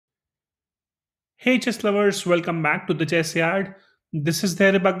Hey chess lovers, welcome back to the Chessyard. This is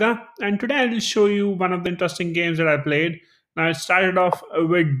dhairyabagga, and today I will show you one of the interesting games that I played. Now I started off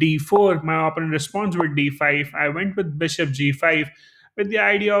with d4. My opponent responds with d5. I went with bishop g5 with the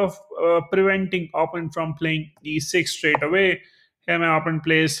idea of preventing opponent from playing e6 straight away. Here my opponent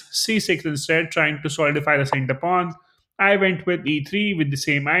plays c6 instead, trying to solidify the center pawn. I went with e3 with the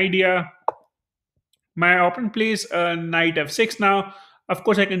same idea. My opponent plays knight f6 now. Of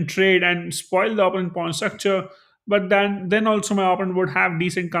course, I can trade and spoil the opponent pawn structure, but then also my opponent would have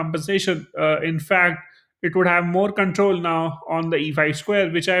decent compensation. In fact, it would have more control now on the e5 square,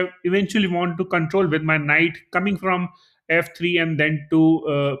 which I eventually want to control with my knight coming from f3 and then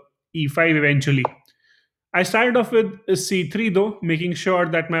to e5 eventually. I started off with c3 though, making sure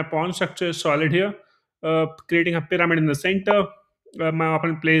that my pawn structure is solid here, creating a pyramid in the center. My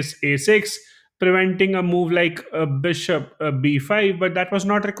opponent plays a6, preventing a move like bishop b5, but that was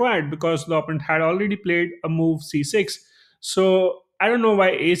not required because the opponent had already played a move c6. So I don't know why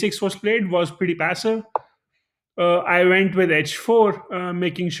a6 was played, was pretty passive. I went with h4,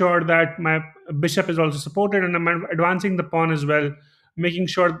 making sure that my bishop is also supported, and I'm advancing the pawn as well, making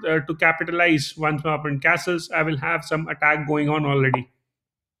sure to capitalize once my opponent castles. I will have some attack going on already.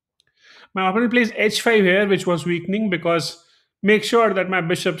 My opponent plays h5 here, which was weakening because make sure that my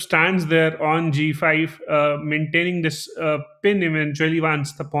bishop stands there on g5, maintaining this pin eventually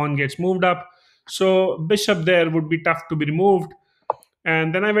once the pawn gets moved up. So bishop there would be tough to be removed.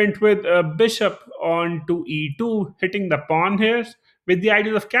 And then I went with bishop on to e2, hitting the pawn here with the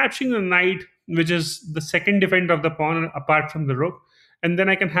idea of capturing the knight, which is the second defender of the pawn apart from the rook. And then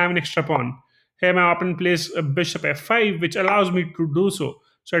I can have an extra pawn. Here my opponent plays a bishop f5, which allows me to do so.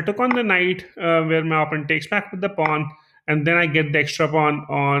 So I took on the knight, where my opponent takes back with the pawn, and then I get the extra pawn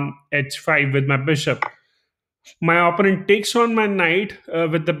on h5 with my bishop. My opponent takes on my knight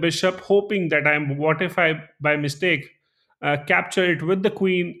with the bishop, hoping that I'm what if I by mistake capture it with the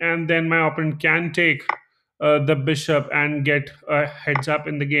queen, and then my opponent can take the bishop and get a heads up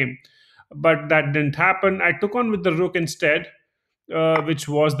in the game. But that didn't happen. I took on with the rook instead, which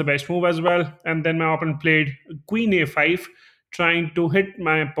was the best move as well. And then my opponent played queen a5, trying to hit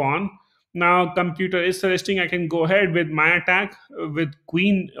my pawn. Now, computer is suggesting I can go ahead with my attack with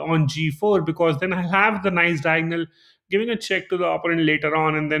queen on g4 because then I have the nice diagonal, giving a check to the opponent later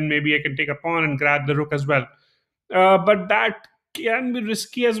on, and then maybe I can take a pawn and grab the rook as well. But that can be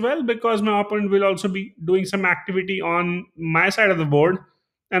risky as well because my opponent will also be doing some activity on my side of the board,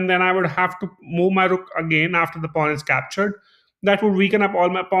 and then I would have to move my rook again after the pawn is captured. That would weaken up all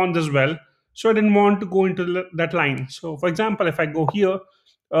my pawns as well. So I didn't want to go into that line. So, for example, if I go here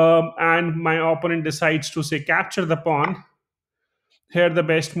and my opponent decides to say capture the pawn, here the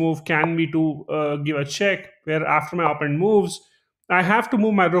best move can be to give a check. Where after my opponent moves, I have to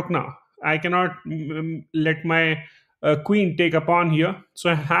move my rook now. I cannot let my queen take a pawn here, so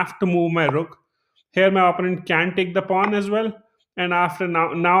I have to move my rook. Here my opponent can take the pawn as well, and after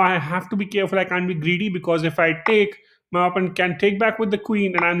now I have to be careful. I can't be greedy because if I take, my opponent can take back with the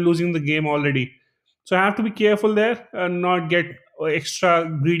queen, and I'm losing the game already. So I have to be careful there and not get extra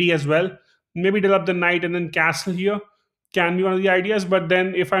greedy as well. Maybe develop the knight and then castle here can be one of the ideas. But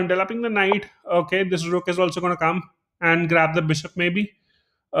then if I'm developing the knight, okay, this rook is also going to come and grab the bishop maybe.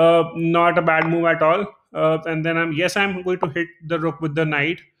 Not a bad move at all. And then I'm going to hit the rook with the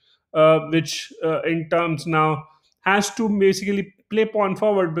knight, which in terms now has to basically play pawn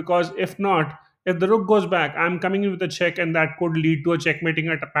forward because if not, if the rook goes back, I'm coming in with a check, and that could lead to a checkmating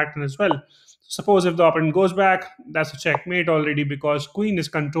at a pattern as well. Suppose if the opponent goes back, that's a checkmate already because queen is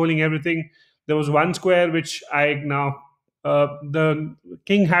controlling everything. There was one square which I now the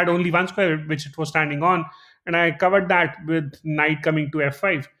king had only one square which it was standing on, and I covered that with knight coming to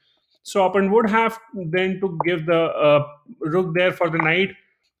f5. So opponent would have then to give the rook there for the knight,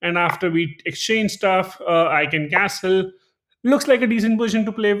 and after we exchange stuff, I can castle. Looks like a decent position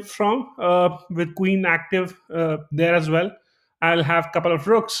to play from with queen active there as well. I'll have couple of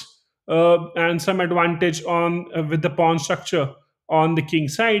rooks and some advantage on with the pawn structure on the king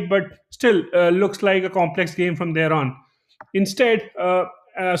side, but still looks like a complex game from there on. Instead, so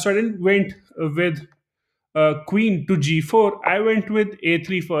I didn't went with queen to g4. I went with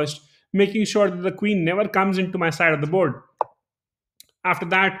a3 first, making sure that the queen never comes into my side of the board. After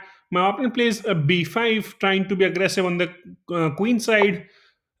that, my opponent plays a b5, trying to be aggressive on the queen side.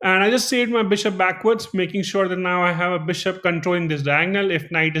 And I just saved my bishop backwards, making sure that now I have a bishop controlling this diagonal. If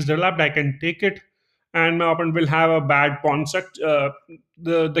knight is developed, I can take it. And my opponent will have a bad pawn set.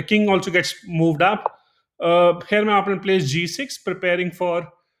 The king also gets moved up. Here my opponent plays g6, preparing for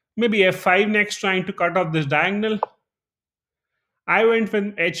maybe f5 next, trying to cut off this diagonal. I went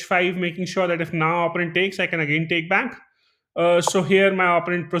with h5, making sure that if now opponent takes, I can again take back. So here my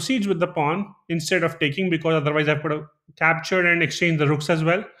opponent proceeds with the pawn instead of taking, because otherwise I could have captured and exchanged the rooks as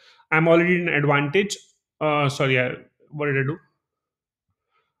well. I'm already in advantage. Sorry, what did I do?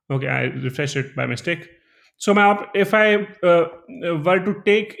 Okay, I refreshed it by mistake. So if I were to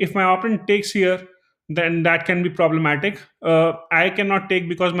take, if my opponent takes here, then that can be problematic. I cannot take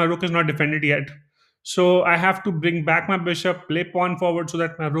because my rook is not defended yet. So I have to bring back my bishop, play pawn forward so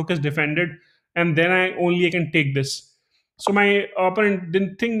that my rook is defended, and then I can take this. So my opponent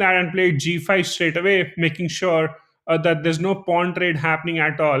didn't think that and played g5 straight away, making sure that there's no pawn trade happening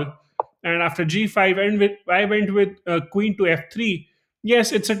at all. And after g5, I went with queen to f3.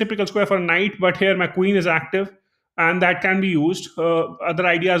 Yes, it's a typical square for a knight, but here my queen is active and that can be used. Other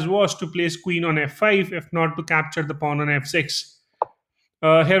ideas was to place queen on f5, if not to capture the pawn on f6.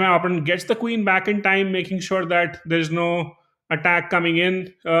 Here my opponent gets the queen back in time, making sure that there's no attack coming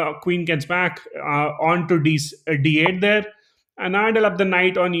in. Queen gets back on to d8 there. And I develop the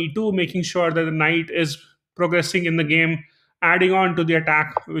knight on e2, making sure that the knight is progressing in the game, adding on to the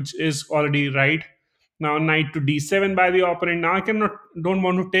attack, which is already right. Now knight to d7 by the opponent. Now I don't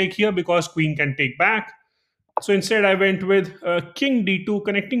want to take here because queen can take back. So instead, I went with king d2,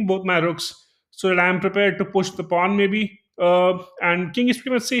 connecting both my rooks so that I am prepared to push the pawn maybe. And king is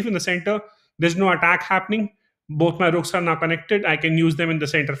pretty much safe in the center. There's no attack happening. Both my rooks are now connected. I can use them in the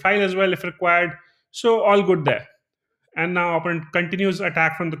center file as well if required. So all good there. And now opponent continues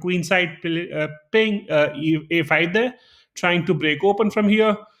attack from the queen side, playing a5 there, trying to break open from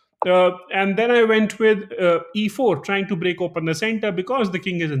here. And then I went with e4, trying to break open the center because the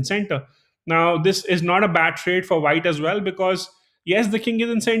king is in center. Now this is not a bad trade for white as well, because yes, the king is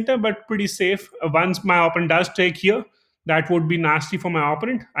in center, but pretty safe. Once my opponent does take here, that would be nasty for my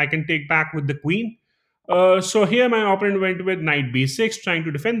opponent. I can take back with the queen. So here my opponent went with knight b6, trying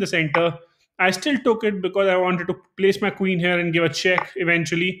to defend the center. I still took it because I wanted to place my queen here and give a check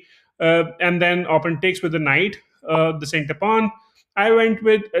eventually. And then opponent takes with the knight, the center pawn. I went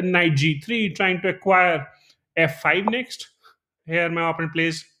with a knight g3, trying to acquire f5 next. Here my opponent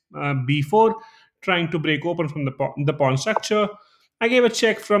plays b4, trying to break open from the pawn structure. I gave a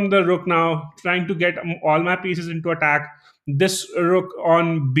check from the rook now, trying to get all my pieces into attack. This rook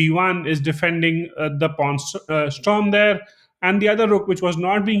on b1 is defending the pawn storm there, and the other rook, which was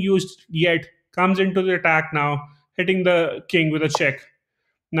not being used yet, comes into the attack now, hitting the king with a check.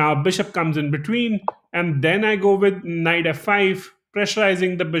 Now bishop comes in between, and then I go with knight f5,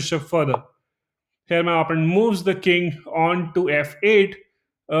 pressurizing the bishop further. Here my opponent moves the king on to f8,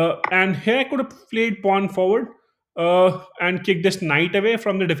 and here I could have played pawn forward and kicked this knight away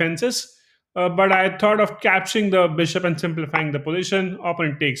from the defenses. But I thought of capturing the bishop and simplifying the position.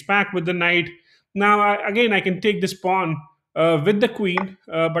 Opponent takes back with the knight. Now again I can take this pawn with the queen,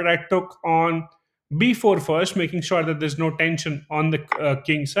 but I took on b4 first, making sure that there's no tension on the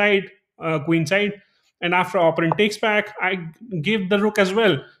king side, queen side. And after opponent takes back, I give the rook as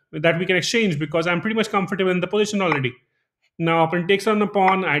well, that we can exchange because I'm pretty much comfortable in the position already. Now opponent takes on the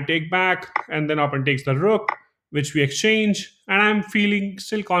pawn, I take back, and then opponent takes the rook, which we exchange. And I'm feeling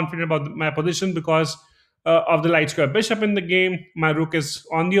still confident about my position because of the light square bishop in the game. My rook is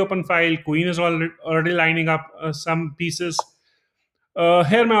on the open file, queen is already lining up some pieces.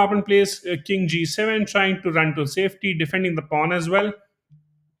 Here my opponent plays king g7, trying to run to safety, defending the pawn as well.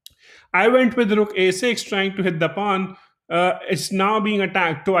 I went with rook a6, trying to hit the pawn. It's now being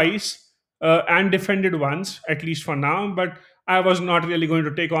attacked twice and defended once, at least for now. But I was not really going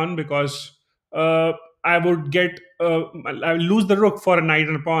to take on because I would I will lose the rook for a knight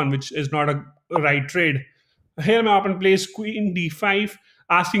and a pawn, which is not a right trade. Here my opponent plays queen d5,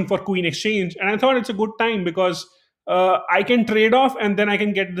 asking for queen exchange, and I thought it's a good time because I can trade off and then I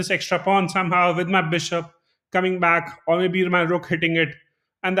can get this extra pawn somehow with my bishop coming back, or maybe my rook hitting it,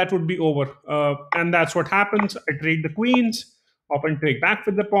 and that would be over. And that's what happens. I trade the queens, opponent take back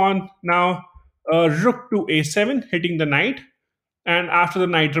with the pawn. Now rook to a7, hitting the knight, and after the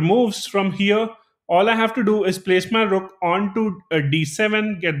knight removes from here, all I have to do is place my rook onto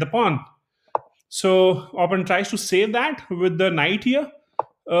d7, get the pawn. So opponent tries to save that with the knight here,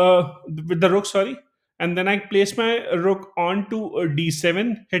 with the rook, sorry. And then I place my rook onto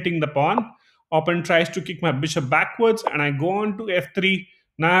d7, hitting the pawn. Opponent tries to kick my bishop backwards, and I go on to f3.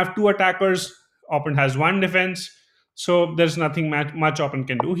 Now I have two attackers. Opponent has one defense. So there's nothing much opponent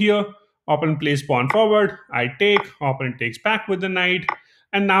can do here. Opponent plays pawn forward. I take. Opponent takes back with the knight.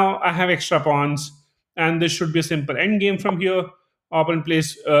 And now I have extra pawns. And this should be a simple endgame from here. Opponent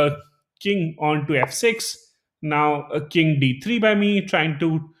plays king on to f6. Now king d3 by me, trying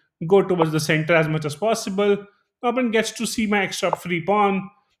to go towards the center as much as possible. opponent gets to see my extra free pawn,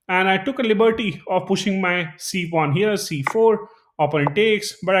 and I took a liberty of pushing my c pawn here, c4. Opponent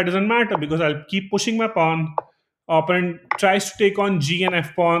takes, but it doesn't matter because I'll keep pushing my pawn. Opponent tries to take on g and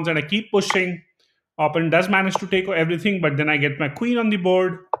f pawns, and I keep pushing. Opponent does manage to take everything, but then I get my queen on the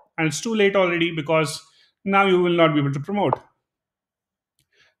board, and it's too late already because now you will not be able to promote.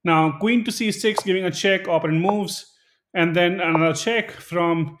 Now, queen to c6, giving a check, opponent moves, and then another check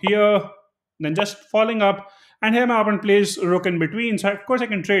from here, then just falling up. And here my opponent plays rook in between. So, of course, I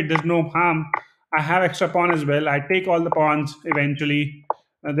can trade. There's no harm. I have extra pawn as well. I take all the pawns eventually.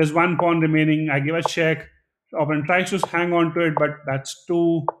 There's one pawn remaining. I give a check. Opponent tries to hang on to it, but that's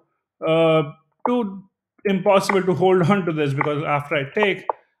uh, too impossible to hold on to this because after I take,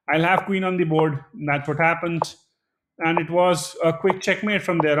 I'll have queen on the board. That's what happens, and it was a quick checkmate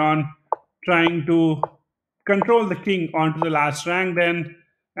from there on, trying to control the king onto the last rank then,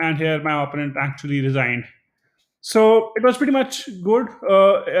 and here my opponent actually resigned. So it was pretty much good.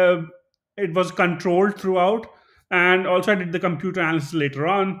 It was controlled throughout, and also I did the computer analysis later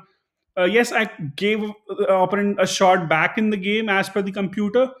on. Yes, I gave the opponent a shot back in the game as per the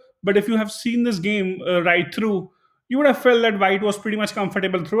computer. But if you have seen this game right through, you would have felt that white was pretty much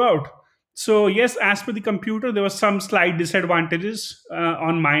comfortable throughout. So yes, as per the computer, there was some slight disadvantages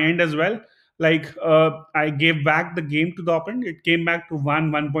on my end as well. Like I gave back the game to the opponent. It came back to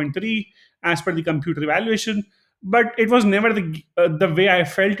 1.3 as per the computer evaluation, but it was never the way I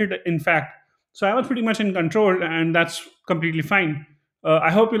felt it. In fact, so I was pretty much in control, and that's completely fine.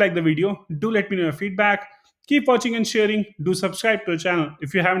 I hope you like the video. Do let me know your feedback. Keep watching and sharing. Do subscribe to the channel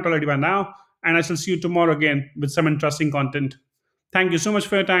if you haven't already by now. And I shall see you tomorrow again with some interesting content. Thank you so much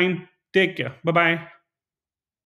for your time. Take care. Bye bye.